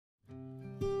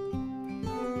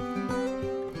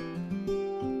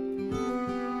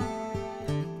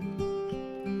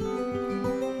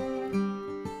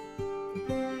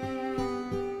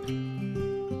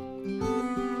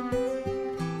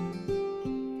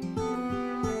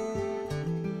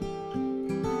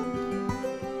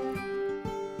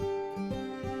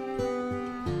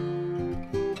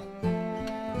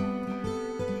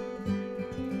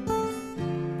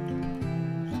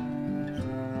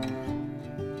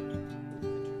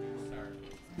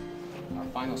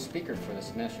final speaker for the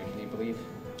semester. Can you believe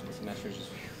the semester just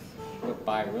went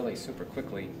by really super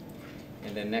quickly?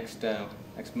 And then next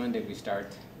Monday we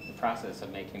start the process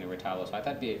of making the Retablos. So I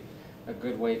thought it'd be a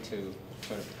good way to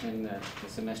sort of end the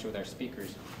semester with our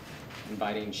speakers,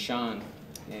 inviting Sean.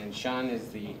 And Sean is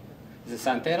the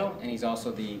Santero, and he's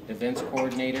also the events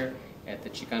coordinator at the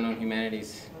Chicano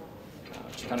Humanities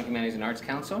and Arts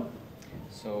Council.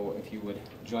 So if you would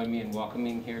join me in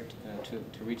welcoming here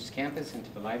to Regis Campus and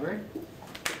to the library.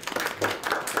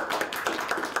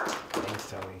 Thanks,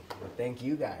 Tony. Well, thank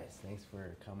you guys. Thanks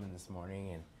for coming this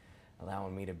morning and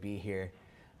allowing me to be here.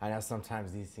 I know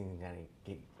sometimes these things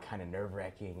get kind of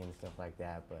nerve-wracking and stuff like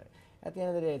that, but at the end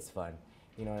of the day, it's fun.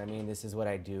 You know what I mean? This is what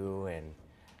I do, and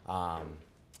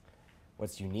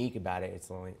what's unique about it,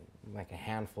 it's only like a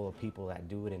handful of people that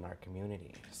do it in our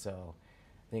community. So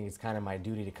I think it's kind of my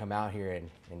duty to come out here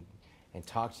and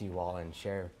talk to you all and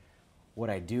share what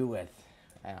I do with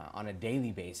on a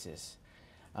daily basis.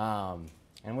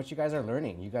 And what you guys are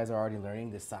learning. You guys are already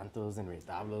learning the Santos and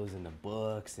Retablos and the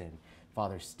books and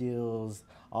Father Stills,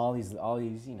 all these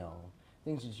you know,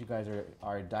 things that you guys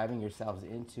are diving yourselves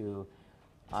into.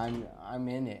 I'm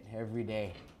in it every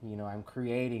day. You know, I'm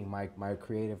creating. My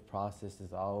creative process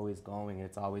is always going.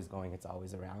 It's always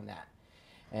around that.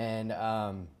 And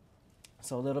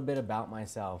so a little bit about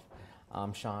myself.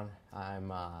 I'm Sean.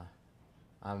 I'm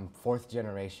fourth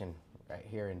generation right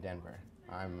here in Denver.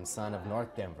 I'm a son of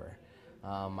North Denver.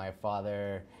 My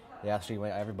father,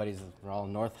 we're all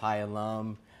North High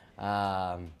alum.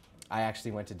 I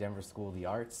actually went to Denver School of the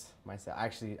Arts myself.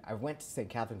 I went to St.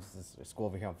 Catherine's School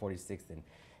over here on 46th, and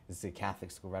this is a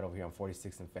Catholic school right over here on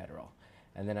 46th and Federal.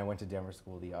 And then I went to Denver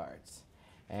School of the Arts.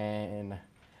 And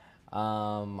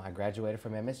I graduated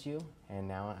from MSU, and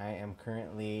now I am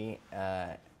currently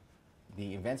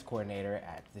the events coordinator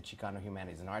at the Chicano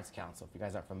Humanities and Arts Council. If you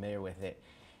guys aren't familiar with it,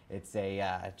 it's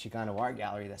a Chicano art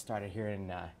gallery that started here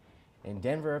in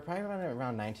Denver, probably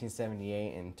around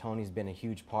 1978, and Tony's been a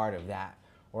huge part of that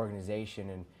organization,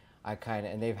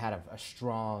 and they've had a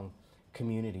strong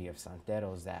community of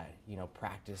Santeros that, you know,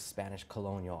 practice Spanish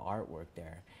colonial artwork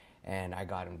there, and I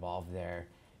got involved there,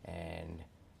 and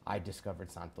I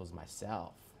discovered Santos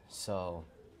myself. So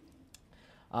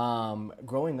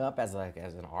growing up as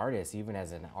an artist, even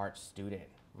as an art student,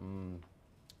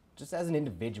 just as an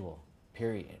individual,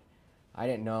 period, I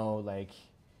didn't know, like,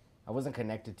 I wasn't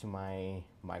connected to my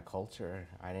culture.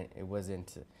 It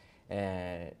wasn't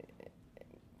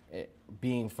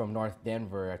being from North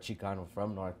Denver, a Chicano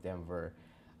from North Denver.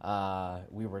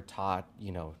 We were taught,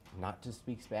 you know, not to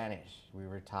speak Spanish. We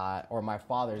were taught, or my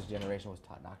father's generation was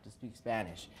taught not to speak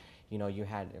Spanish. You know, you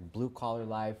had a blue collar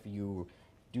life. You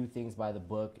do things by the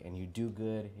book, and you do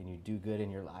good,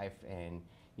 in your life, and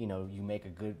you know, you make a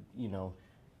good, you know,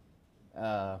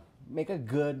 make a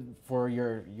good for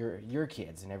your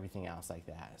kids and everything else like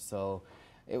that. So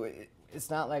it's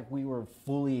not like we were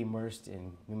fully immersed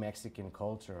in New Mexican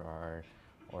culture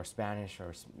or Spanish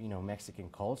or, you know, Mexican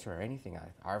culture or anything.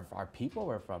 Our people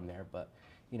were from there, but,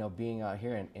 you know, being out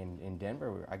here in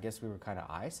Denver, I guess we were kind of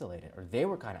isolated, or they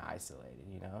were kind of isolated,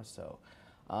 you know. So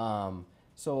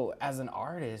so as an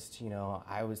artist, you know,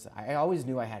 I always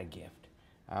knew I had a gift.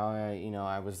 You know,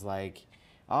 I was like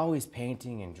always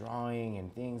painting and drawing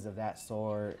and things of that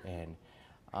sort, and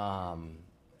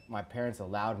my parents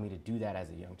allowed me to do that as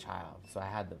a young child. So I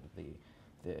had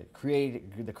the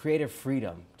creative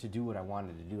freedom to do what I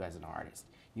wanted to do as an artist.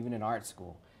 Even in art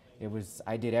school,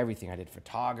 I did everything. I did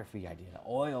photography, I did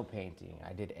oil painting,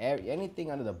 I did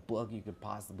anything under the book you could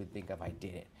possibly think of, I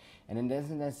did it. And it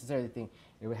doesn't necessarily think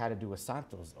it had to do with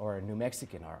Santos or New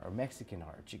Mexican art or Mexican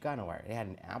art or Chicano art. It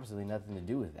had absolutely nothing to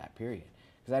do with that, period,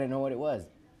 because I didn't know what it was.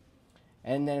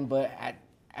 And then,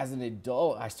 as an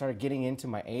adult, I started getting into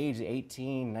my age,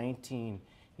 18, 19,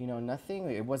 you know,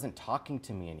 it wasn't talking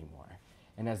to me anymore.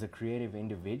 And as a creative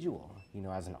individual, you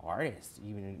know, as an artist,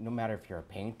 even no matter if you're a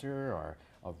painter or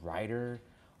a writer,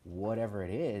 whatever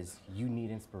it is, you need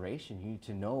inspiration. You need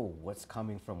to know what's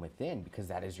coming from within, because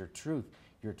that is your truth.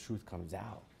 Your truth comes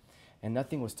out. And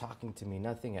nothing was talking to me,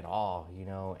 nothing at all, you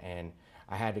know, and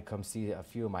I had to come see a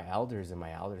few of my elders, and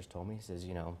my elders told me, he says,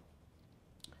 you know,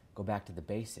 go back to the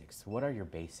basics. What are your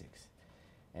basics?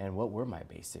 And what were my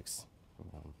basics?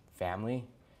 Family,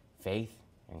 faith,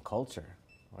 and culture.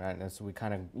 Right? And so we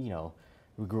kind of, you know,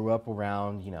 we grew up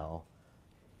around, you know,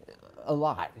 a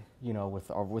lot, you know, with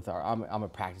our I'm a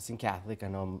practicing Catholic. I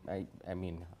know, I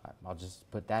mean, I'll just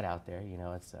put that out there. You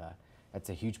know, that's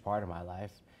a huge part of my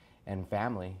life. And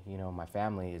family, you know, my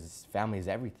family is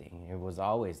everything. It was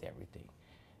always everything.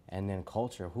 And then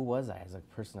culture. Who was I as a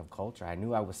person of culture? I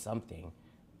knew I was something,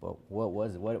 but what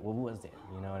was it? What was it?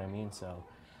 You know what I mean? So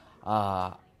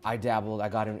I dabbled, I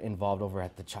got involved over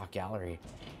at the Chalk Gallery.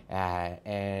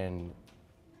 And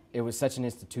it was such an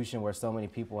institution where so many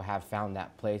people have found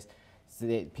that place. So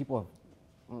people,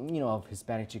 of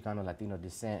Hispanic, Chicano, Latino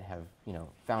descent have,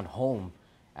 found home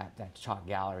at that Chalk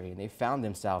Gallery, and they found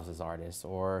themselves as artists,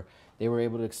 or they were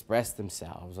able to express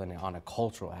themselves on a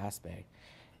cultural aspect.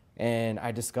 And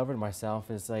I discovered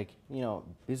myself as like,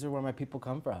 these are where my people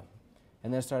come from.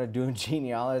 And then I started doing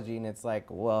genealogy, and it's like,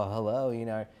 well,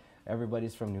 hello,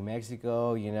 everybody's from New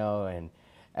Mexico, and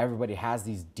everybody has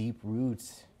these deep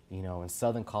roots, in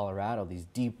southern Colorado, these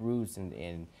deep roots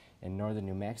in northern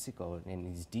New Mexico, and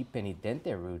these deep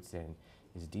penitente roots and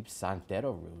these deep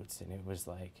Santero roots. And it was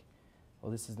like,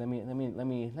 well, this is, let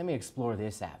me explore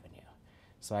this avenue.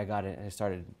 So I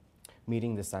started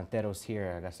meeting the Santeros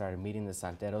here. I started meeting the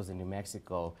Santeros in New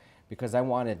Mexico because I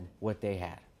wanted what they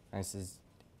had. I says,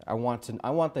 I want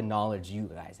the knowledge you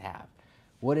guys have.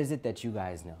 What is it that you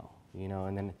guys know?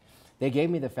 And then they gave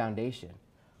me the foundation.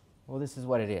 Well, this is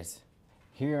what it is.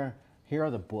 Here are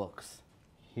the books.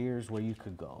 Here's where you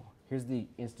could go. Here's the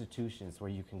institutions where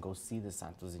you can go see the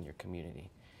Santos in your community.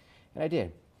 And I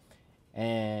did.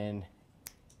 And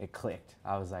it clicked.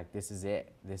 I was like, this is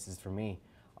it. This is for me.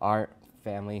 Art,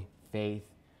 family, faith,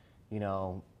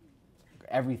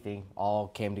 everything all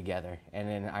came together. And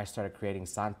then I started creating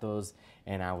Santos,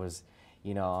 and I was,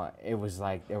 it was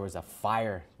like there was a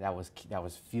fire that was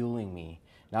fueling me.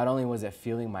 Not only was it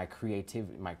fueling my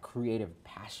creative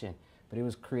passion, but it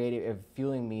was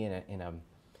fueling me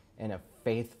in a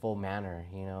faithful manner.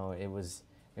 It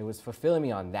was fulfilling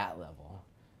me on that level.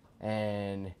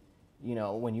 And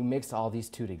when you mix all these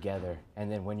two together,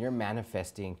 and then when you're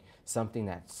manifesting something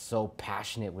that's so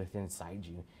passionate within inside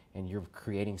you, and you're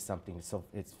creating something so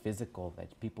it's physical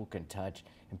that people can touch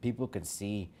and people can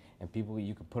see and people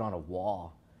you can put on a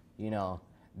wall,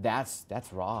 that's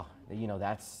raw.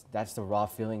 That's the raw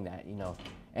feeling that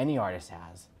any artist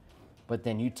has. But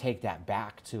then you take that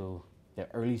back to the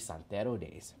early Santero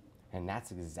days, and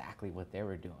that's exactly what they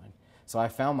were doing. So I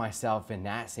found myself in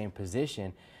that same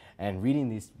position, and reading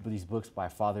these books by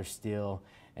Father Steele,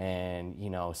 and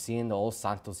seeing the old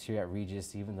Santos here at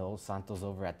Regis, even the old Santos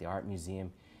over at the Art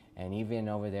Museum, and even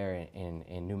over there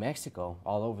in New Mexico,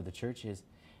 all over the churches.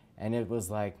 And it was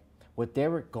like what they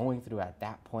were going through at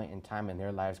that point in time in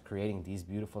their lives, creating these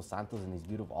beautiful Santos and these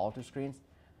beautiful altar screens.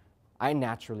 I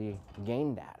naturally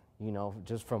gained that,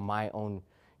 just from my own,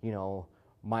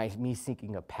 me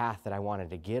seeking a path that I wanted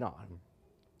to get on.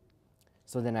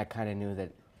 So then I kind of knew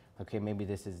that, okay, maybe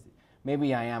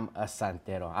I am a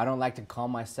Santero. I don't like to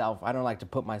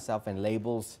put myself in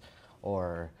labels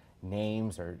or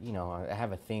names, or, I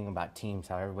have a thing about teams,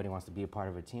 how everybody wants to be a part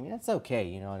of a team. That's okay,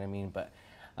 you know what I mean? But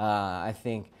I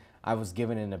think I was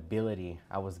given an ability.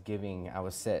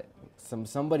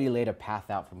 Somebody laid a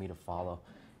path out for me to follow,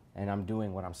 and I'm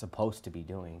doing what I'm supposed to be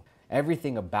doing.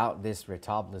 Everything about this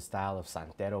Retablos style of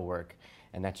Santero work,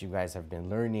 and that you guys have been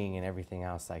learning and everything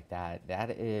else like that,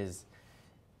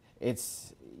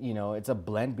 it's a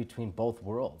blend between both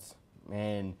worlds.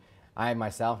 And I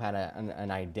myself had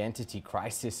an identity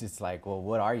crisis. It's like, well,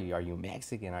 what are you? Are you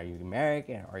Mexican? Are you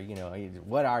American? Or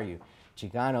what are you?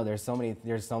 Chicano? There's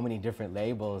so many different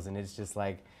labels, and it's just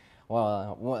like,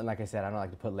 well, like I said, I don't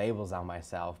like to put labels on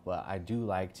myself, but I do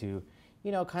like to,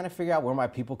 kind of figure out where my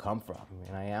people come from.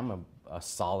 And I am a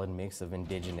solid mix of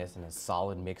indigenous and a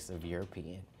solid mix of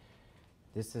European.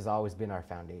 This has always been our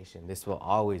foundation. This will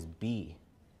always be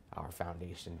our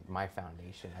foundation, my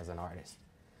foundation as an artist.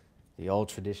 The old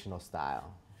traditional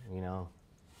style,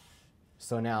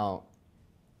 So now,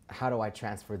 how do I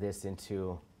transfer this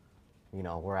into,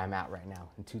 where I'm at right now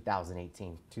in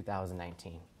 2018,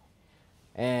 2019?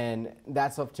 And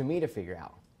that's up to me to figure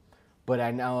out. But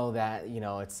I know that,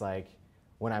 it's like,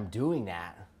 when I'm doing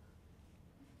that,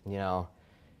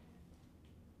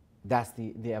 that's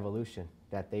the evolution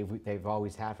that they've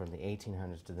always had from the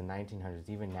 1800s to the 1900s,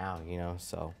 even now,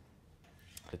 so.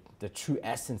 The true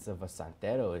essence of a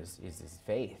Santero is his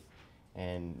faith,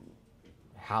 and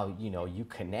how you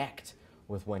connect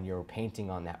with when you're painting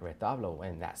on that retablo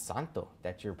and that santo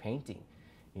that you're painting,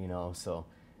 so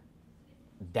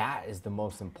that is the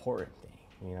most important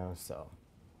thing, so.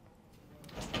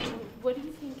 What do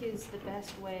you think is the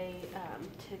best way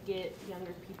to get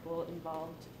younger people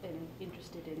involved and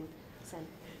interested in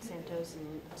Santos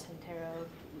and Santero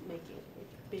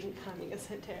becoming a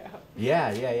Santero?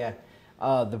 Yeah.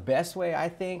 The best way, I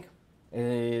think,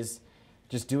 is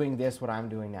just doing what I'm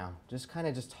doing now. Just kind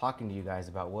of talking to you guys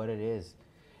about what it is.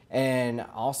 And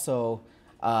also,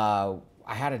 I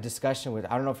had a discussion with,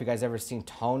 I don't know if you guys ever seen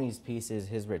Tony's pieces,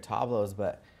 his retablos,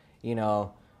 but,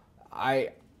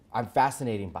 I'm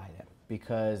fascinated by them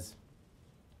because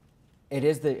it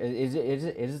is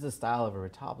the style of a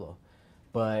retablo,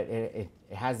 but it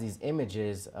has these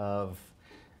images of,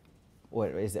 what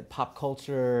is it, pop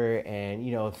culture,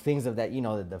 and things of that,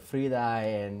 the Frida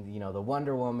and the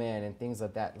Wonder Woman and things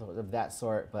of that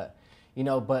sort. But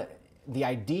but the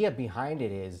idea behind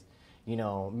it is,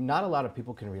 not a lot of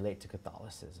people can relate to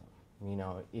Catholicism.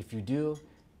 If you do,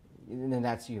 then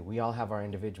that's you. We all have our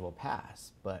individual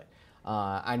paths, but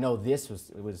I know it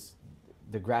was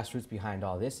the grassroots behind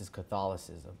all this is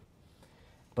Catholicism,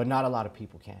 but not a lot of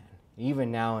people can. Even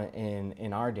now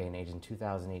in our day and age, in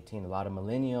 2018, a lot of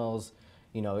millennials,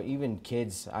 even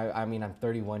kids, I mean, I'm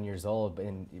 31 years old,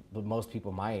 but most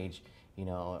people my age,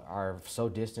 are so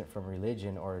distant from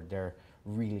religion, or they're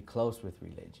really close with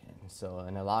religion. So,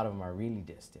 and a lot of them are really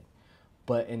distant.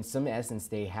 But in some essence,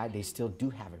 they still do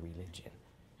have a religion.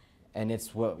 And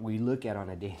it's what we look at on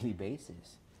a daily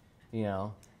basis,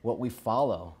 what we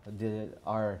follow,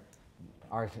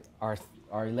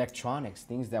 our electronics,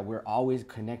 things that we're always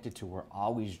connected to, we're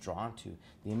always drawn to,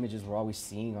 the images we're always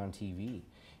seeing on TV.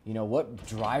 What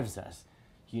drives us,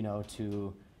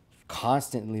 to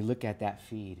constantly look at that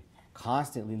feed,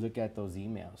 constantly look at those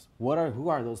emails. Who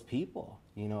are those people?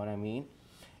 You know what I mean?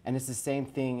 And it's the same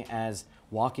thing as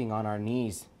walking on our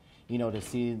knees, to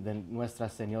see the Nuestra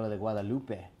Señora de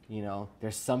Guadalupe.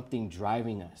 There's something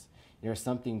driving us. There's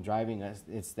something driving us.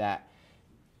 It's that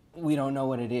we don't know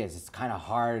what it is. It's kind of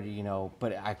hard,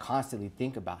 but I constantly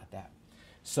think about that.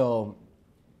 So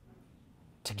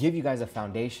to give you guys a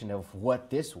foundation of what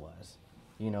this was,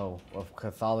 of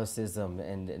Catholicism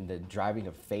and the driving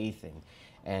of faith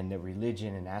and the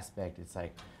religion and aspect, it's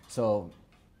like, so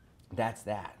that's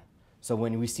that. So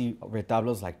when we see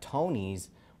retablos like Tony's,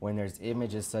 when there's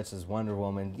images such as Wonder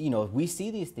Woman, we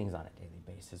see these things on a daily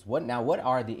basis. What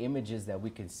are the images that we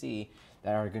can see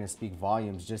that are going to speak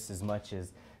volumes just as much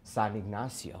as San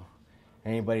Ignacio?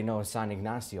 Anybody know San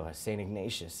Ignacio as Saint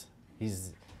Ignatius?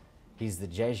 He's the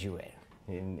Jesuit,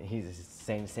 and he's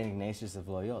Saint Ignatius of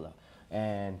Loyola.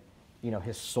 And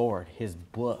his sword, his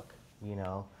book,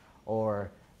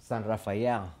 or San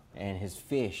Rafael and his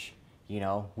fish.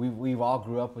 We've all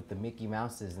grew up with the Mickey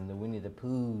Mouses and the Winnie the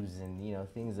Poohs and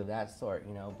things of that sort.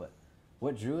 But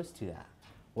what drew us to that?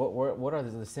 What are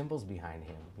the symbols behind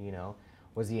him?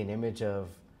 Was he an image of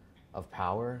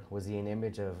power? Was he an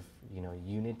image of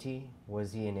unity?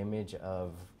 Was he an image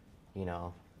of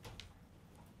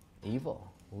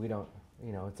evil? We don't.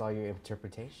 It's all your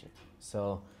interpretation.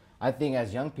 So I think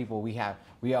as young people,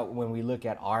 when we look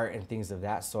at art and things of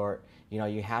that sort,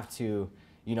 you have to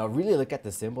really look at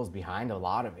the symbols behind a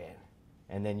lot of it,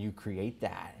 and then you create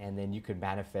that, and then you could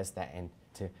manifest that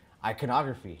into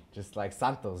iconography, just like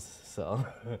Santos. So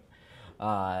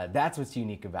that's what's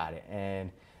unique about it,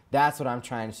 and that's what I'm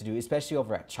trying to do, especially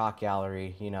over at Chalk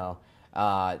Gallery.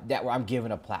 That where I'm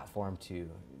given a platform to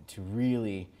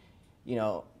really,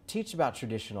 teach about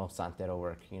traditional Santero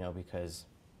work. Because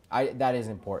that is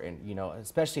important.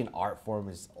 Especially an art form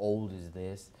as old as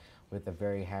this, with a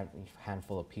very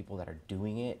handful of people that are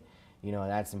doing it,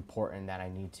 that's important that I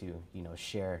need to,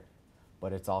 share.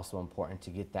 But it's also important to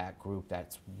get that group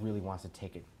that really wants to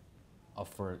take it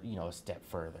a step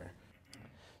further.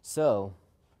 So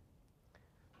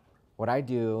what I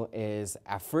do is,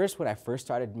 at first, when I first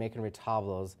started making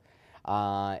retablos,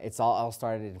 it's all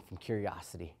started from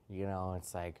curiosity.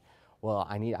 It's like, well,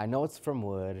 I know it's from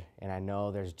wood, and I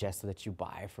know there's gesso that you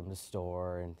buy from the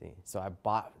store and things. So I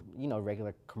bought,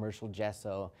 regular commercial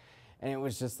gesso, and it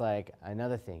was just like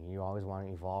another thing. You always want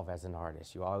to evolve as an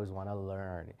artist. You always want to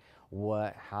learn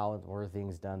how were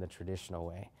things done the traditional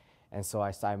way. And so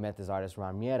I met this artist,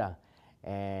 Ron Miera,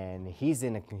 and he's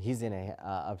in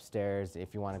upstairs.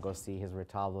 If you want to go see his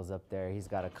retablos up there, he's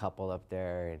got a couple up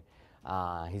there,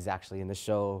 and he's actually in the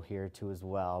show here too as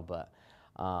well. But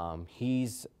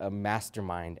he's a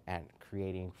mastermind at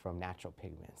creating from natural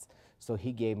pigments. So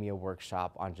he gave me a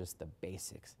workshop on just the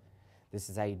basics. This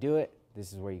is how you do it,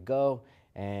 this is where you go,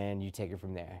 and you take it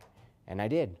from there. And I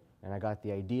did, and I got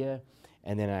the idea,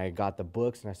 and then I got the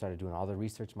books, and I started doing all the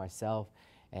research myself.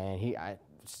 And I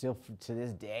still, to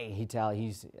this day,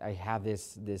 I have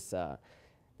this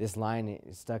line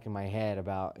stuck in my head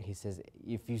about, he says,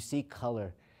 if you see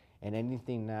color in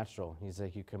anything natural, he's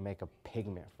like, you can make a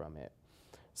pigment from it.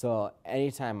 So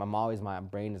anytime my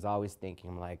brain is always thinking,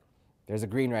 I'm like, there's a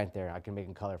green right there, I can make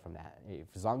a color from that.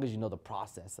 As long as you know the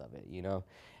process of it,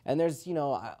 And there's,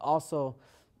 also,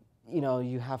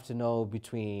 you have to know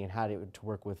between how to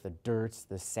work with the dirts,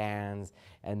 the sands,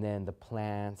 and then the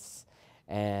plants.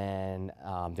 And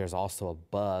there's also a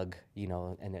bug,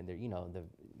 and then there,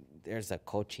 there's a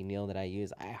cochineal that I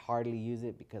use. I hardly use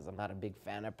it because I'm not a big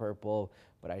fan of purple,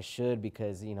 but I should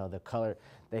because, you know, the color,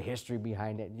 the history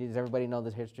behind it. Does everybody know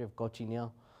the history of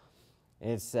cochineal?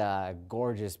 It's a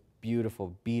gorgeous,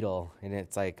 beautiful beetle, and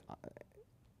it's like,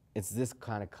 it's this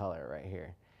kind of color right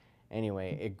here.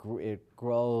 Anyway, it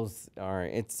grows, or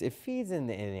it feeds in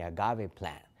the agave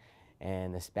plant,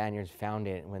 and the Spaniards found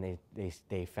it when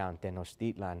they found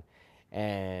Tenochtitlan,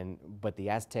 but the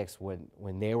Aztecs,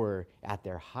 when they were at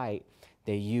their height,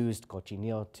 they used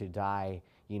cochineal to dye,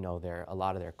 you know, a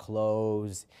lot of their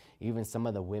clothes. Even some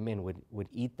of the women would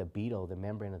eat the beetle, the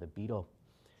membrane of the beetle,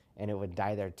 and it would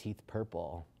dye their teeth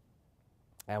purple.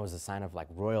 That was a sign of like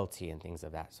royalty and things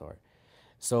of that sort.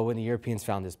 So when the Europeans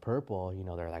found this purple, you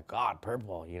know, they're like, God,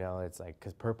 purple, you know, it's like,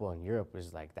 because purple in Europe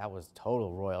was like, that was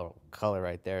total royal color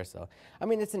right there. So, I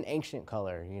mean, it's an ancient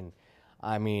color.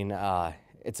 I mean,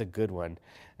 it's a good one.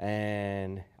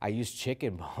 And I use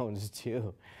chicken bones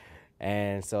too.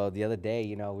 And so the other day,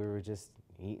 you know, we were just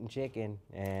eating chicken,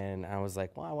 and I was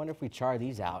like, well, I wonder if we char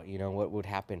these out, you know, what would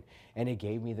happen? And it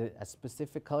gave me a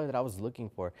specific color that I was looking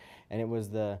for. And it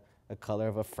was the color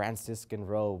of a Franciscan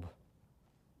robe.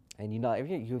 And you know,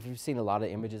 if you've seen a lot of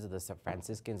images of the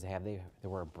Franciscans, they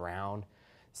were brown.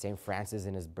 St. Francis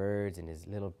and his birds and his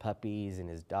little puppies and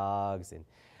his dogs. And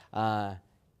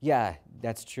yeah,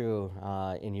 that's true.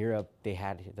 In Europe,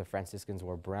 the Franciscans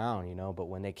were brown, you know, but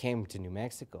when they came to New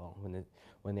Mexico,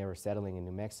 when they were settling in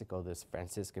New Mexico,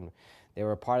 they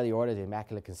were part of the Order of the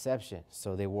Immaculate Conception,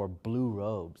 so they wore blue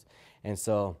robes. And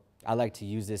so I like to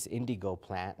use this indigo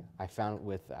plant. I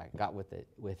got with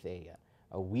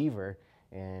a weaver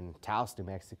in Taos, New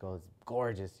Mexico. It's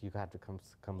gorgeous. You have to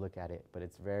come look at it, but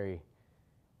it's very,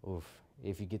 oof.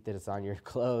 If you get this on your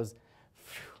clothes,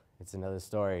 phew, it's another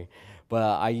story.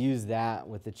 But I use that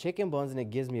with the chicken bones, and it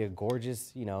gives me a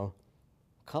gorgeous, you know,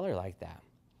 color like that.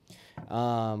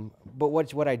 But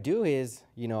what I do is,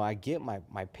 you know, I get my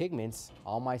pigments,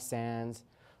 all my sands,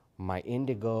 my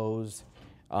indigos,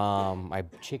 my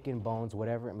chicken bones,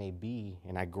 whatever it may be,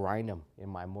 and I grind them in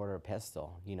my mortar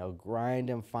pestle. You know, grind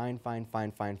them fine,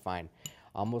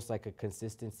 almost like a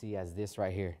consistency as this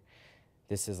right here.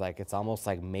 This is like, it's almost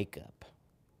like makeup.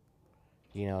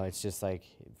 You know, it's just like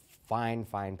fine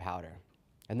powder.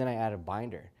 And then I add a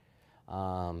binder.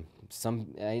 I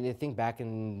think back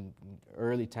in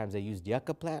early times they used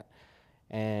yucca plant,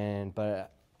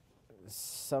 but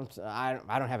I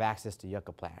don't have access to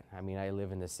yucca plant. I mean, I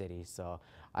live in the city, so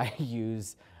I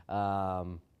use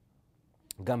gum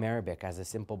arabic as a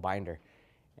simple binder,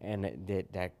 and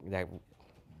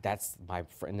that's my.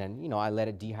 And then, you know, I let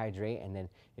it dehydrate, and then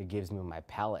it gives me my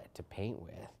palette to paint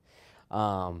with.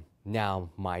 Now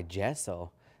my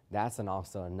gesso, that's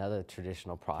also another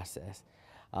traditional process.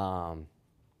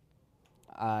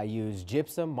 I use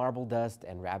gypsum, marble dust,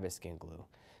 and rabbit skin glue,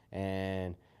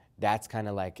 and that's kind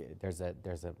of like there's a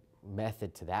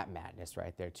method to that madness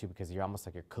right there too, because you're almost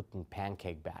like you're cooking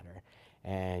pancake batter,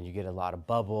 and you get a lot of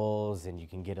bubbles, and you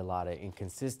can get a lot of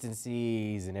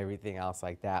inconsistencies and everything else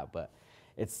like that. But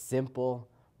it's simple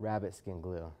rabbit skin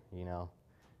glue, you know.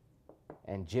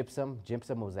 And gypsum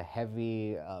was a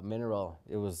heavy mineral.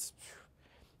 It was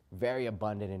very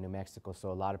abundant in New Mexico,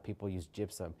 so a lot of people use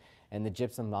gypsum. And the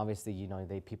gypsum, obviously, you know,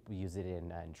 people use it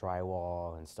in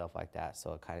drywall and stuff like that.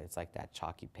 So it's like that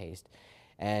chalky paste.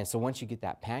 And so once you get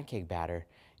that pancake batter,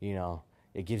 you know,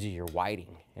 it gives you your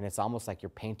whiting, and it's almost like you're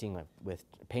painting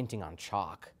painting on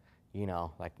chalk. You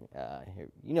know, like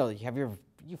you know,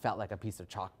 you felt like a piece of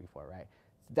chalk before, right?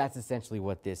 That's essentially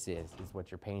what this is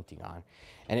what you're painting on,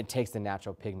 and it takes the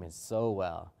natural pigments so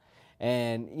well.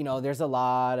 And you know, there's a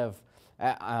lot of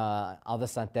all the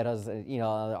santeros, you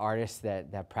know, the artists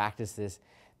that practice this.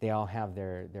 They all have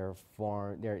their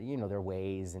you know, their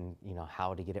ways, and you know,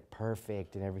 how to get it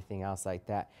perfect and everything else like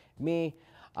that. Me,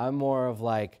 I'm more of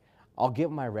like, I'll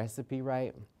get my recipe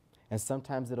right, and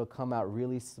sometimes it'll come out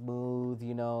really smooth,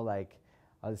 you know, like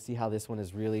I'll see how this one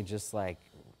is really just like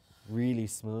really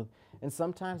smooth, and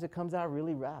sometimes it comes out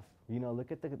really rough. You know,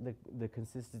 look at the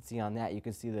consistency on that. You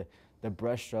can see the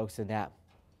brush strokes in that,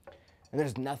 and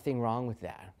there's nothing wrong with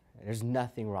that. There's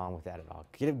nothing wrong with that at all.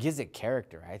 It gives it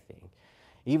character, I think.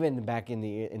 Even back in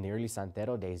the early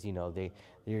Santero days, you know,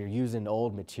 they're using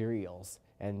old materials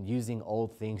and using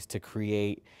old things to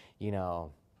create, you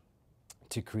know,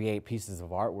 to create pieces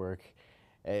of artwork.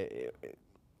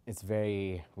 It's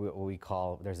very,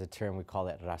 there's a term, we call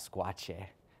it rascuache.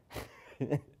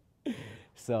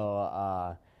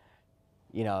 So,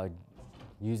 you know,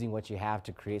 using what you have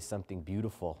to create something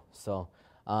beautiful. So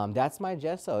that's my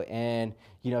gesso. And,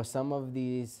 you know,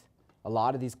 a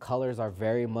lot of these colors are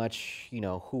very much, you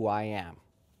know, who I am.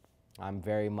 I'm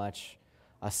very much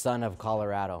a son of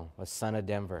Colorado, a son of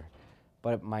Denver.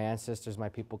 But my ancestors, my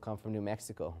people come from New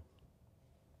Mexico.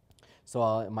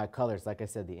 So my colors, like I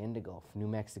said, the indigo, New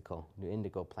Mexico, New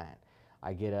indigo plant.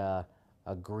 I get a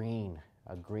green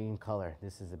color.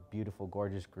 This is a beautiful,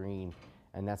 gorgeous green,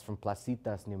 and that's from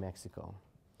Placitas, New Mexico.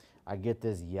 I get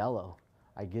this yellow.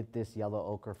 I get this yellow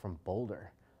ochre from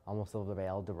Boulder, almost over by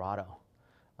El Dorado.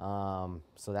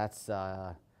 So that's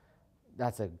a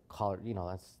color, you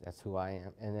know, that's who I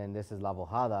am. And then this is La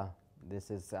Bojada. This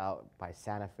is out by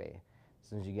Santa Fe. As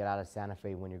soon as you get out of Santa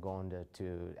Fe, when you're going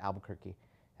to Albuquerque,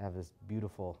 have this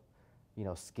beautiful, you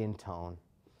know, skin tone.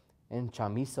 And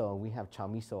chamiso, we have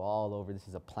chamiso all over. This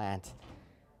is a plant,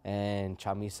 and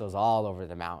chamiso's all over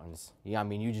the mountains. Yeah, I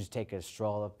mean, you just take a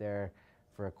stroll up there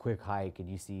for a quick hike, and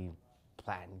you see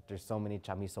plant. There's so many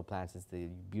chamiso plants. It's the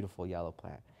beautiful yellow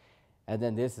plant. And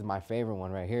then this is my favorite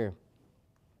one right here.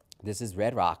 This is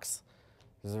Red Rocks.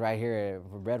 This is right here at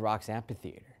Red Rocks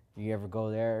Amphitheater. You ever go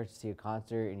there to see a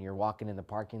concert and you're walking in the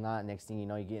parking lot, next thing you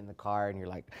know, you get in the car and you're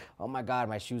like, oh my God,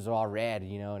 my shoes are all red,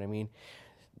 you know what I mean?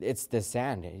 It's the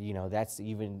sand, you know, that's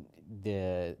even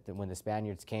when the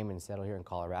Spaniards came and settled here in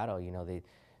Colorado, you know,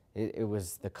 it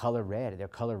was the color red. Their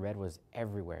color red was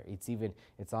everywhere.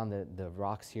 It's on the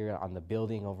rocks here, on the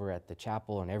building over at the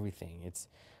chapel and everything.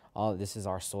 This is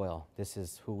our soil. This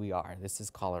is who we are. This is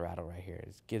Colorado right here.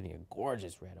 It's giving me a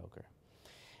gorgeous red ochre.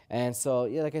 And so,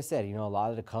 yeah, like I said, you know, a lot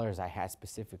of the colors I had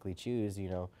specifically choose, you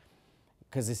know,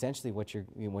 because essentially what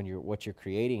you're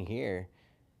creating here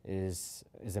is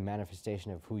a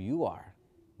manifestation of who you are,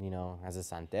 you know, as a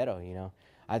Santero, you know.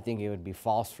 I think it would be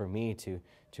false for me to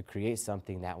create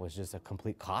something that was just a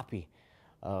complete copy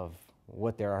of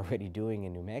what they're already doing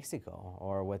in New Mexico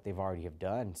or what they've already have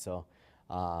done. So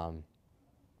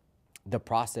the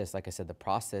process, like I said, the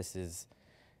process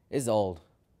is old,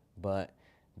 but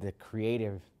the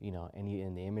creative, you know,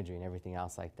 and the imagery and everything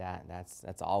else like that,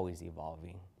 that's always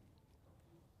evolving.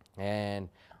 And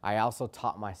I also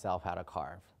taught myself how to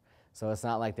carve. So it's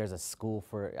not like there's a school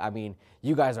for, I mean,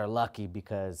 you guys are lucky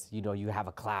because, you know, you have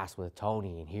a class with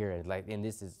Tony and here, like in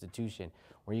this institution,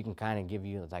 where you can kind of give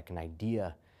you like an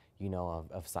idea, you know,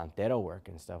 of Santero work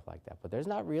and stuff like that. But there's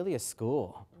not really a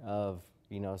school of,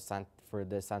 you know, for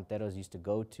the Santeros used to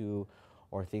go to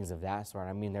or things of that sort.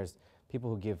 I mean, there's people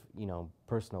who give, you know,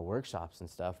 personal workshops and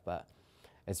stuff, but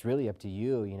it's really up to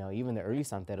you. You know, even the early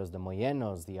Santeros, the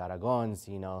Moyenos, the Aragons,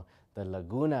 you know, the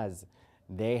Lagunas,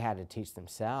 they had to teach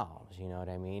themselves, you know what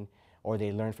I mean? Or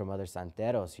they learned from other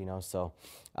Santeros, you know. So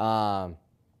I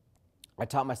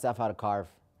taught myself how to carve.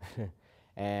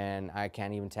 And I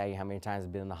can't even tell you how many times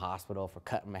I've been in the hospital for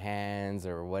cutting my hands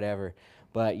or whatever.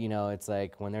 But, you know, it's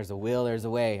like when there's a will, there's a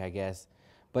way, I guess.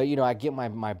 But, you know, I get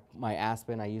my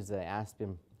aspen. I use the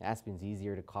aspen. Aspen's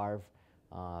easier to carve.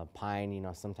 Pine, you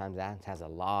know, sometimes that has a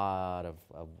lot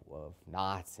of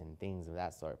knots and things of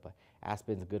that sort. But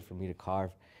aspen's good for me to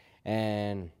carve.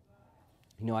 And,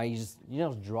 you know, I just, you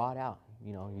know, draw it out.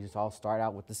 You know, you just all start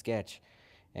out with the sketch.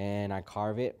 And I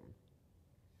carve it.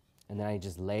 And then I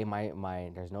just lay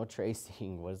there's no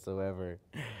tracing whatsoever.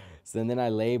 So then I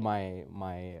lay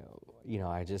you know,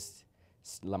 I just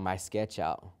let my sketch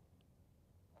out.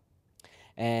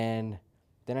 And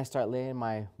then I start laying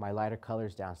my lighter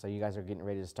colors down. So you guys are getting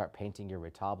ready to start painting your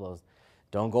retablos.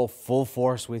 Don't go full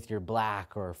force with your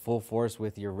black or full force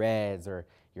with your reds or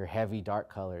your heavy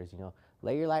dark colors, you know.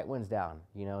 Lay your light ones down,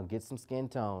 you know, get some skin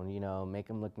tone, you know, make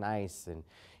them look nice and,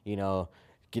 you know,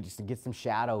 get some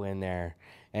shadow in there.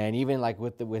 And even like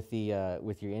with your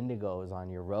indigos on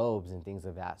your robes and things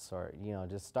of that sort, you know,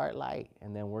 just start light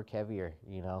and then work heavier,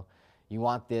 you know. You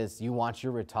want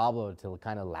your retablo to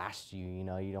kind of last you, you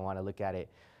know. You don't want to look at it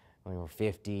when we're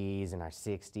 50s and our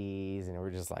 60s and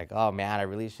we're just like, oh man, I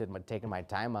really should have taken my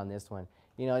time on this one.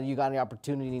 You know, you got an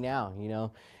opportunity now, you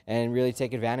know, and really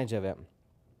take advantage of it.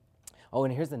 Oh,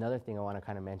 and here's another thing I want to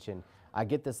kind of mention. I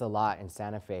get this a lot in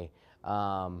Santa Fe.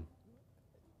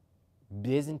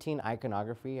 Byzantine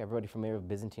iconography, everybody familiar with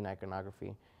Byzantine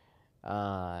iconography?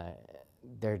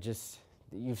 They're just,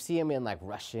 you see them in like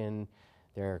Russian,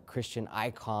 they're Christian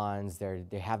icons,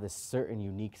 they have this certain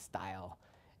unique style,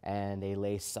 and they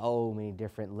lay so many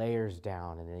different layers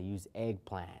down, and they use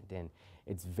eggplant, and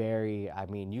it's very, I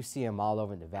mean, you see them all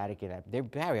over in the Vatican. They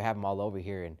probably have them all over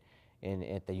here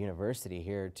at the university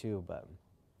here too, but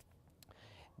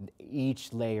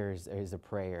each layer is a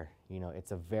prayer. You know,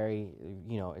 it's a very,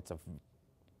 you know,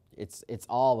 it's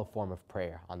all a form of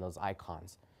prayer on those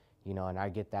icons, you know, and I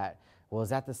get that. Well, is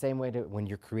that the same way when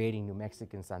you're creating New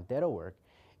Mexican Santero work?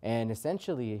 And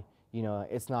essentially, you know,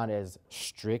 it's not as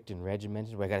strict and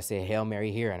regimented where I got to say Hail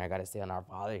Mary here and I got to say on Our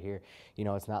Father here. You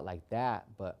know, it's not like that,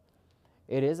 but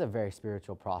it is a very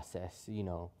spiritual process, you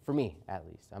know, for me at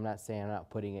least. I'm not saying, I'm not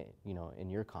putting it, you know, in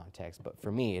your context, but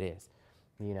for me it is.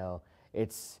 You know,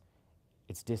 it's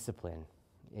discipline,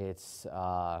 it's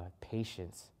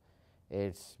patience,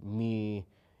 it's me,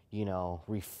 you know,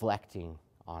 reflecting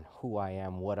on who I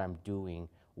am, what I'm doing,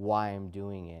 why I'm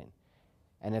doing it.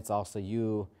 And it's also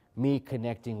me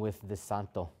connecting with the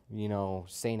Santo, you know,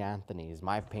 St. Anthony is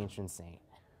my patron saint.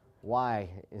 Why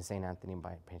is St. Anthony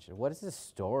my patron? What is his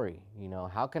story? You know,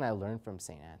 how can I learn from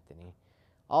St. Anthony?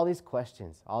 All these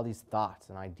questions, all these thoughts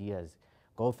and ideas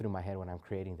go through my head when I'm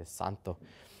creating the Santo.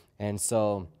 And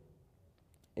so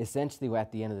essentially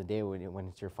at the end of the day, when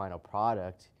it's your final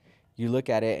product, you look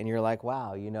at it and you're like,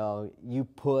 wow, you know, you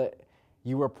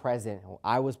were present.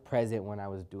 I was present when I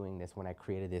was doing this, when I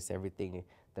created this, everything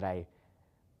that I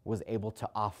was able to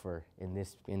offer in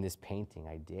this painting,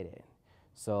 I did it.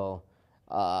 So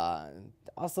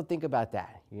also think about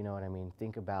that, you know what I mean?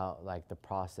 Think about like the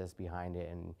process behind it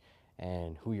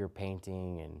and who you're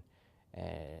painting and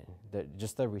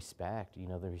just the respect, you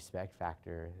know, the respect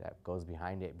factor that goes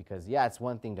behind it. Because yeah, it's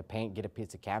one thing to paint, get a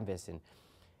piece of canvas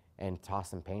and toss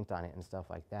some paint on it and stuff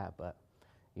like that. But,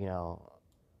 you know,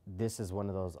 this is one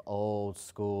of those old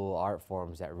school art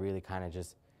forms that really kind of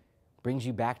just brings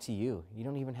you back to you. You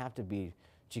don't even have to be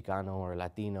Chicano or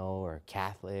Latino or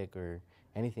Catholic or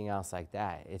anything else like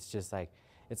that. It's just like,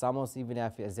 it's almost even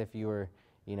as if you were,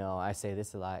 you know, I say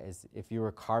this a lot, is if you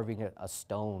were carving a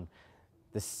stone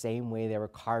the same way they were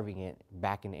carving it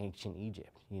back in ancient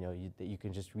Egypt. You know, you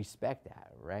can just respect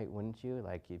that, right? Wouldn't you?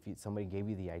 Like if somebody gave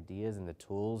you the ideas and the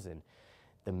tools and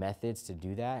the methods to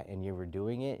do that and you were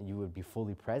doing it, you would be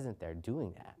fully present there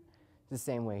doing that. It's the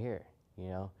same way here, you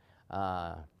know?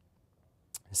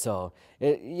 So,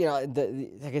 you know,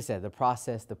 like I said, the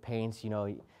process, the paints, you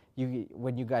know,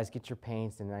 when you guys get your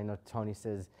paints, and I know Tony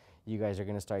says you guys are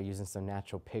going to start using some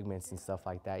natural pigments and stuff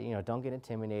like that, you know, don't get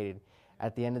intimidated.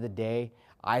 At the end of the day,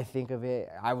 I think of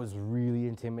it, I was really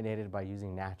intimidated by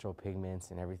using natural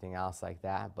pigments and everything else like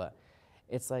that, but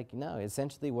it's like, no,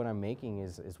 essentially what I'm making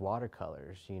is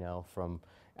watercolors, you know, from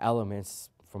elements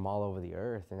from all over the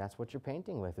earth, and that's what you're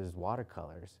painting with is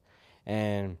watercolors.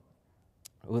 And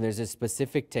well, there's a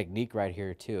specific technique right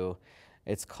here too.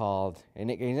 It's called, and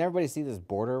can everybody see this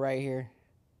border right here?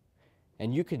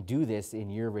 And you can do this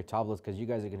in your retablos because you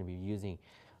guys are going to be using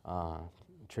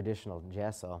traditional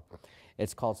gesso.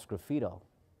 It's called sgraffito,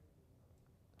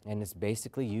 and it's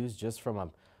basically used just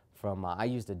I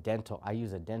use a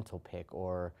dental pick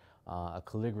or a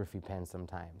calligraphy pen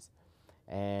sometimes,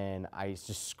 and I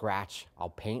just scratch.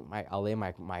 I'll lay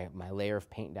my layer of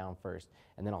paint down first,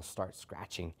 and then I'll start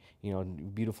scratching, you know,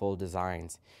 beautiful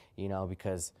designs, you know,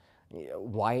 because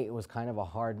white was kind of a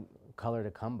hard color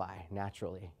to come by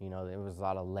naturally. You know, there was a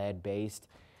lot of lead based,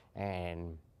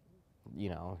 and you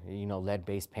know, lead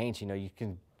based paints. You know, you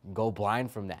can go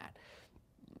blind from that.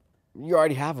 You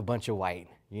already have a bunch of white,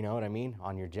 you know what I mean,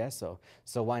 on your gesso.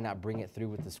 So why not bring it through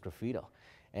with the sgraffito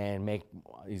and make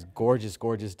these gorgeous,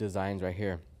 gorgeous designs right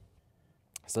here.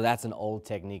 So that's an old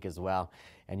technique as well,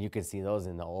 and you can see those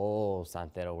in the old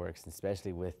Santero works,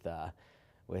 especially with the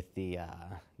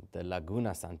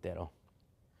Laguna Santero.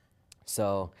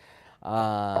 So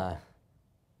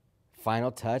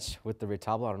final touch with the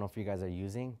retablo, I don't know if you guys are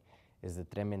using, is the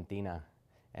trementina.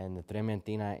 And the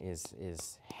trementina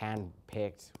is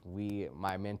hand-picked.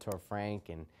 My mentor Frank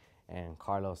and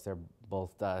Carlos, they're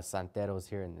both Santeros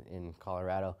here in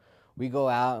Colorado. We go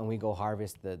out and we go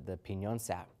harvest the piñón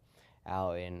sap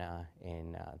out in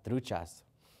Truchas,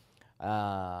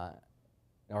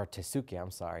 or Tesuque,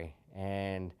 I'm sorry.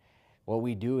 And what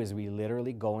we do is we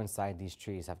literally go inside these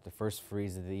trees after the first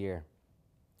freeze of the year,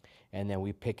 and then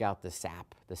we pick out the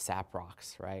sap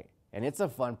rocks, right? And it's a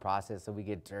fun process, so we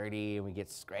get dirty and we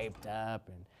get scraped up,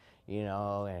 and you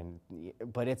know,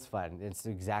 but it's fun. It's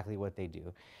exactly what they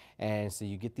do. And so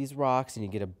you get these rocks and you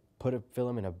get to fill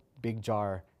them in a big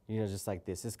jar, you know, just like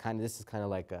this. This is kind of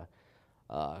like a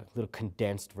little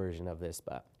condensed version of this,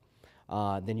 but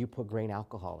then you put grain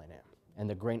alcohol in it, and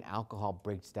the grain alcohol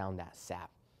breaks down that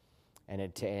sap, and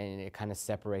it kind of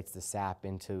separates the sap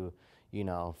into, you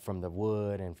know, from the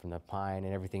wood and from the pine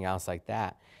and everything else like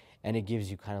that. And it gives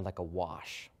you kind of like a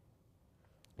wash,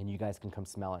 and you guys can come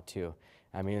smell it too.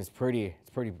 I mean, it's pretty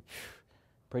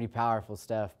powerful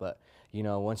stuff. But you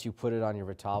know, once you put it on your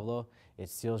retablo, it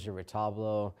seals your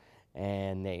retablo,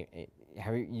 and they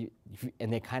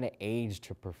kind of age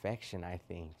to perfection. I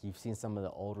think you've seen some of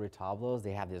the old retablos;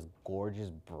 they have this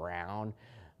gorgeous brown,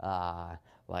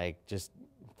 like just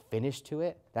finish to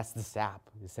it. That's the sap.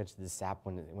 Essentially, the sap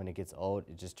when it gets old,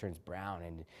 it just turns brown,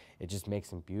 and it just makes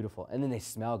them beautiful. And then they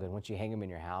smell good. Once you hang them in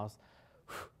your house,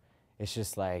 it's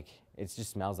just like, it just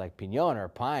smells like pinon or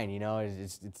pine, you know.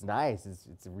 It's nice,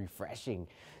 it's refreshing.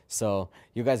 So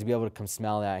you guys will be able to come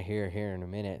smell that here in a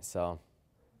minute. So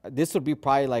this would be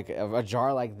probably like a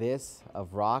jar like this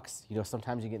of rocks. You know,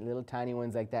 sometimes you get little tiny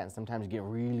ones like that, and sometimes you get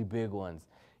really big ones.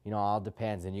 You know, all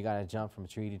depends, and you gotta jump from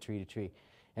tree to tree to tree.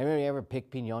 Have you ever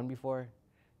picked pinon before?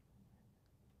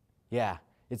 Yeah,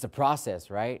 it's a process,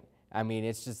 right? I mean,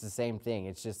 it's just the same thing.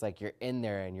 It's just like you're in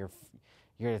there and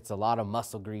it's a lot of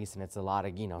muscle grease, and it's a lot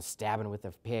of, you know, stabbing with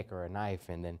a pick or a knife,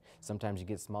 and then sometimes you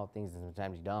get small things and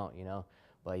sometimes you don't, you know.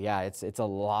 But yeah, it's a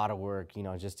lot of work, you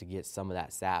know, just to get some of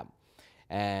that sap.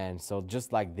 And so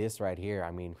just like this right here,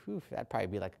 I mean, whew, that'd probably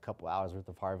be like a couple hours worth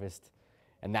of harvest,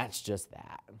 and that's just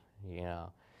that, you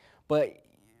know. But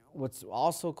what's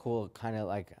also cool, kind of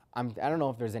like, I don't know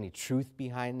if there's any truth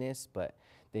behind this, but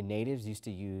the natives used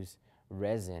to use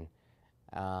resin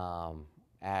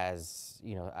as,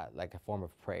 you know, like a form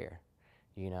of prayer,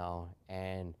 you know.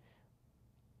 And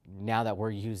now that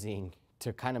we're using,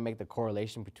 to kind of make the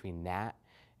correlation between that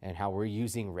and how we're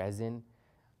using resin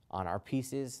on our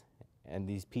pieces and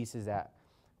these pieces that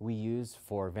we use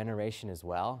for veneration as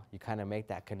well, you kind of make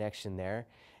that connection there.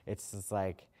 It's just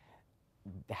like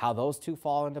how those two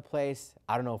fall into place.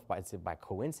 I don't know if it's by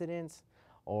coincidence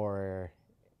or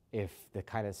if the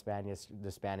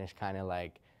Spanish kind of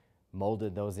like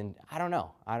molded those in. I don't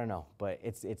know, but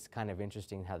it's kind of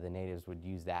interesting how the natives would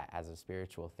use that as a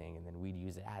spiritual thing, and then we'd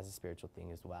use it as a spiritual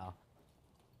thing as well.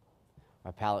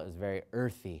 My palette is very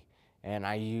earthy, and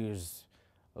I use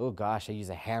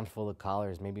a handful of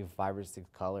colors, maybe 5 or 6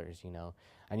 colors, you know.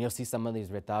 And you'll see some of these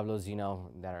retablos, you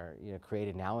know, that are, you know,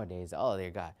 created nowadays. Oh, they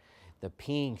got the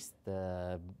pinks,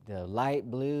 the light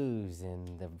blues,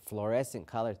 and the fluorescent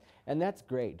colors. And that's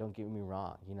great, don't get me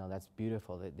wrong. You know, that's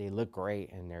beautiful. They look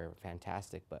great and they're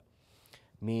fantastic. But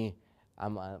me,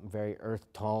 I'm a very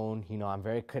earth tone. You know, I'm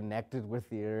very connected with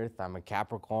the earth. I'm a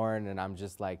Capricorn, and I'm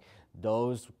just like,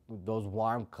 those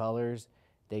warm colors,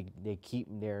 they keep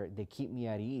me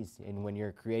at ease. And when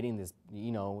you're creating this,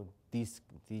 you know, these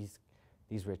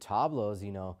retablos,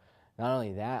 you know, not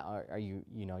only that, are you,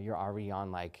 you know, you're already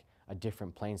on like a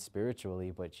different plane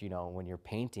spiritually, but you know, when you're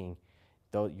painting,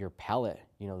 though, your palette,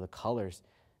 you know, the colors,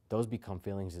 those become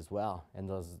feelings as well. And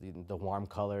those, the warm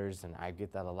colors, and I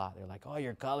get that a lot. They're like, oh,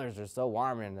 your colors are so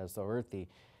warm and they're so earthy.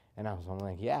 And I'm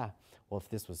like, yeah, well, if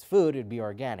this was food, it'd be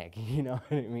organic, you know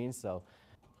what I mean? So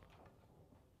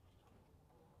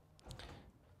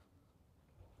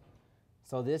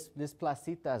this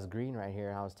placita is green right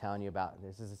here, I was telling you about.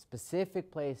 This is a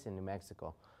specific place in New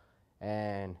Mexico.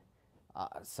 And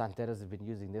Santeros have been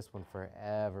using this one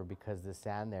forever because the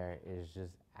sand there is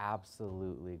just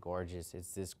absolutely gorgeous.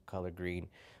 It's this color green.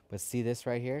 But see this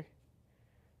right here?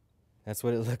 That's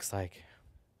what it looks like.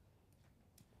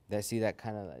 See that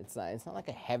kind of, it's not like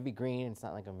a heavy green, it's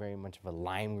not like a very much of a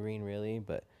lime green really,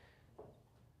 but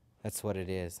that's what it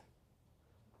is.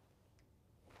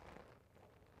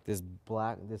 This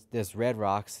black, this red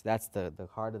rocks, that's the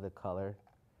heart of the color.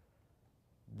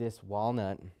 This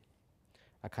walnut,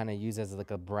 I kind of use as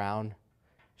like a brown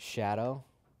shadow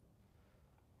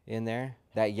in there.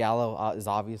 That yellow is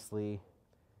obviously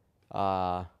my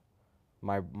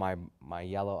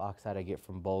yellow oxide I get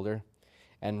from Boulder.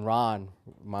 And Ron,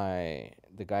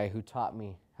 the guy who taught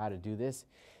me how to do this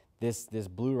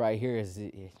blue right here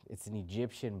it's an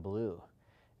Egyptian blue.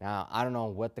 Now, I don't know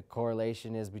what the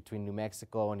correlation is between New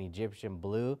Mexico and Egyptian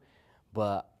blue,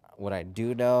 but what I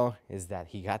do know is that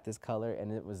he got this color,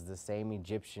 and it was the same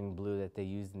Egyptian blue that they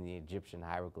used in the Egyptian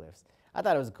hieroglyphs. I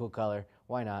thought it was a cool color.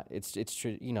 Why not? It's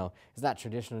you know, it's not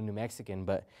traditional New Mexican,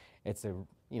 but it's a,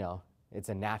 you know, it's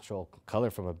a natural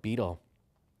color from a beetle.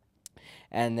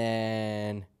 And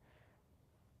then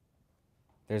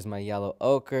there's my yellow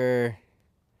ochre.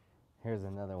 Here's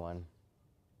another one.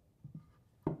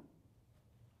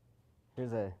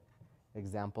 Here's an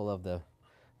example of the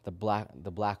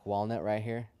black walnut right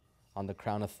here on the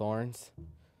crown of thorns.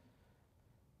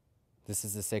 This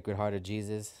is the Sacred Heart of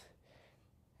Jesus.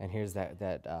 And here's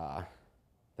the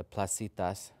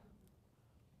placitas.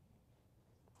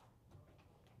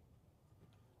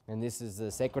 And this is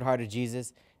the Sacred Heart of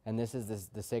Jesus, and this is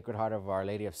the Sacred Heart of Our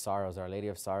Lady of Sorrows. Our Lady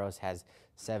of Sorrows has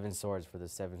 7 swords for the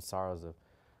 7 sorrows of,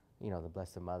 you know, the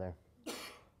Blessed Mother.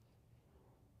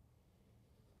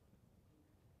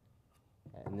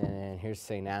 And then here's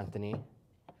St. Anthony.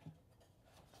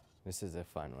 This is a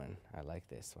fun one. I like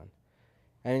this one.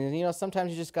 And, you know,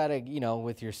 sometimes you just got to, you know,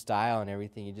 with your style and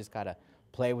everything, you just got to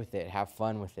play with it, have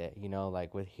fun with it, you know,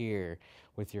 like with your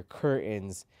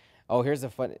curtains. Oh, here's a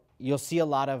fun, you'll see a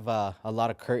lot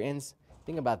of curtains.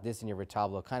 Think about this in your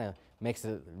retablo. Kind of makes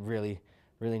it really,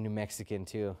 really New Mexican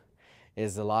too.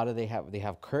 is a lot of they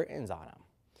have curtains on them.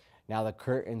 Now the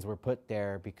curtains were put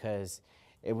there because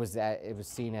it was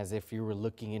seen as if you were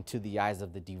looking into the eyes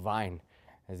of the divine,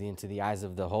 as into the eyes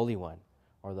of the Holy One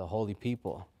or the holy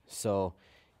people. So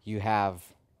you have,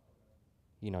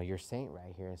 your saint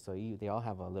right here. So they all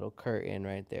have a little curtain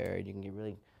right there. You can get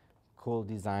really cool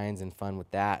designs and fun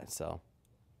with that. So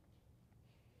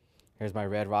here's my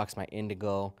red rocks, my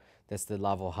indigo. That's the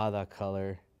lavojada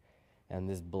color. And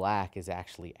this black is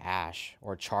actually ash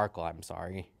or charcoal, I'm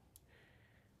sorry.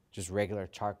 Just regular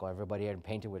charcoal. Everybody had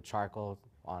painted with charcoal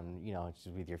on,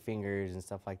 just with your fingers and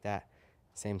stuff like that.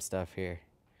 Same stuff here.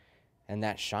 And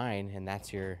that shine, and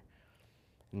that's your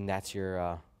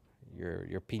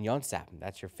piñón sap.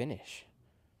 That's your finish.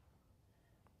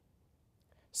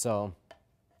 So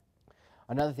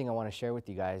another thing I want to share with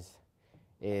you guys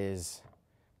is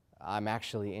I'm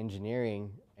actually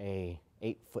engineering a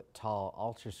 8-foot tall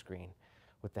altar screen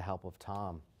with the help of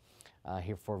Tom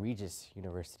here for Regis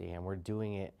University, and we're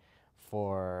doing it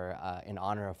for in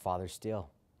honor of Father Steele.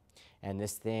 And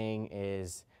this thing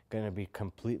is going to be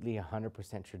completely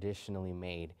 100% traditionally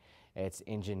made. It's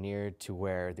engineered to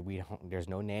where there's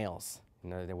no nails.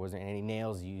 There wasn't any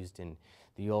nails used in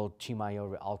the old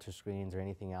Chimayo altar screens or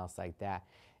anything else like that.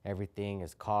 Everything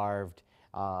is carved.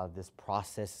 This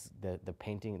process, the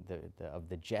painting of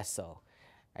the gesso,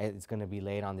 it's going to be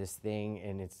laid on this thing,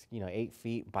 and it's 8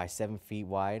 feet by 7 feet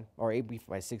wide, or 8 feet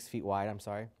by 6 feet wide. I'm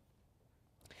sorry.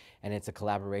 And it's a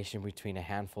collaboration between a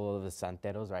handful of the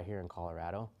Santeros right here in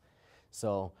Colorado.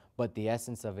 So, but the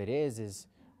essence of it is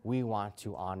we want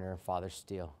to honor Father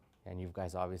Steele. And you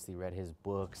guys obviously read his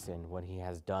books and what he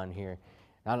has done here.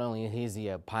 Not only is he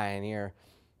a pioneer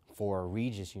for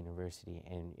Regis University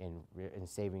and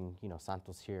saving,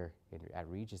 Santos here at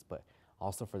Regis, but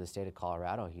also for the state of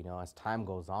Colorado. As time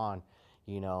goes on,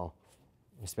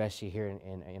 especially here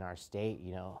in our state,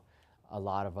 a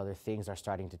lot of other things are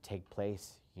starting to take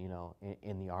place,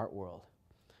 in the art world.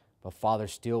 But Father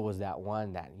Steele was that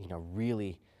one that,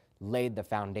 really laid the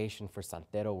foundation for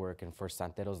Santero work and for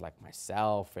Santeros like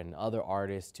myself and other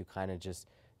artists to kind of just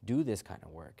do this kind of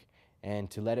work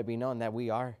and to let it be known that we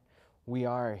are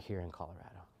here in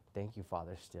Colorado. Thank you,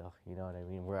 Father Steele. You know what I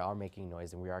mean? We are making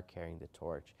noise and we are carrying the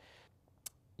torch.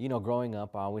 Growing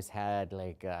up, I always had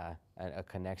like a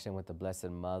connection with the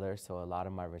Blessed Mother. So a lot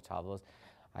of my retablos,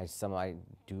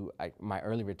 my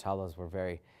early retablos were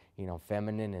very,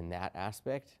 feminine in that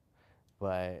aspect.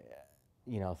 But,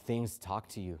 things talk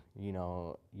to you.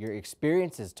 Your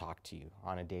experiences talk to you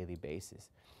on a daily basis.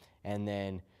 And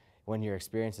then when your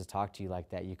experiences talk to you like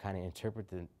that, you kind of interpret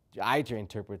them. I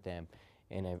interpret them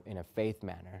in a faith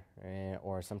manner,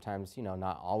 or sometimes,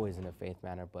 not always in a faith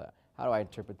manner, but how do I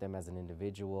interpret them as an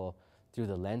individual through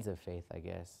the lens of faith, I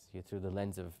guess, through the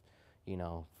lens of,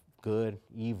 good,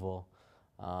 evil,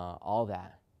 all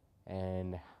that.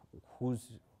 And who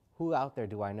out there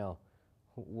do I know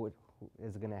who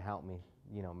is going to help me,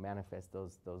 manifest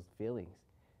those feelings?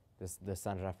 The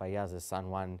San Rafael, the San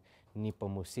Juan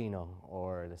Nepomuceno,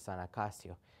 or the San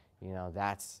Acacio.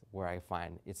 That's where I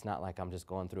find it's not like I'm just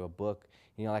going through a book.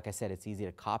 Like I said, it's easy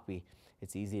to copy.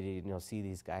 It's easy to see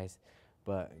these guys,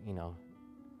 but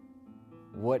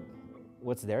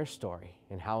what's their story,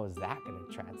 and how is that going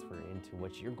to transfer into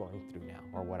what you're going through now,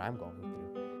 or what I'm going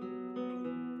through?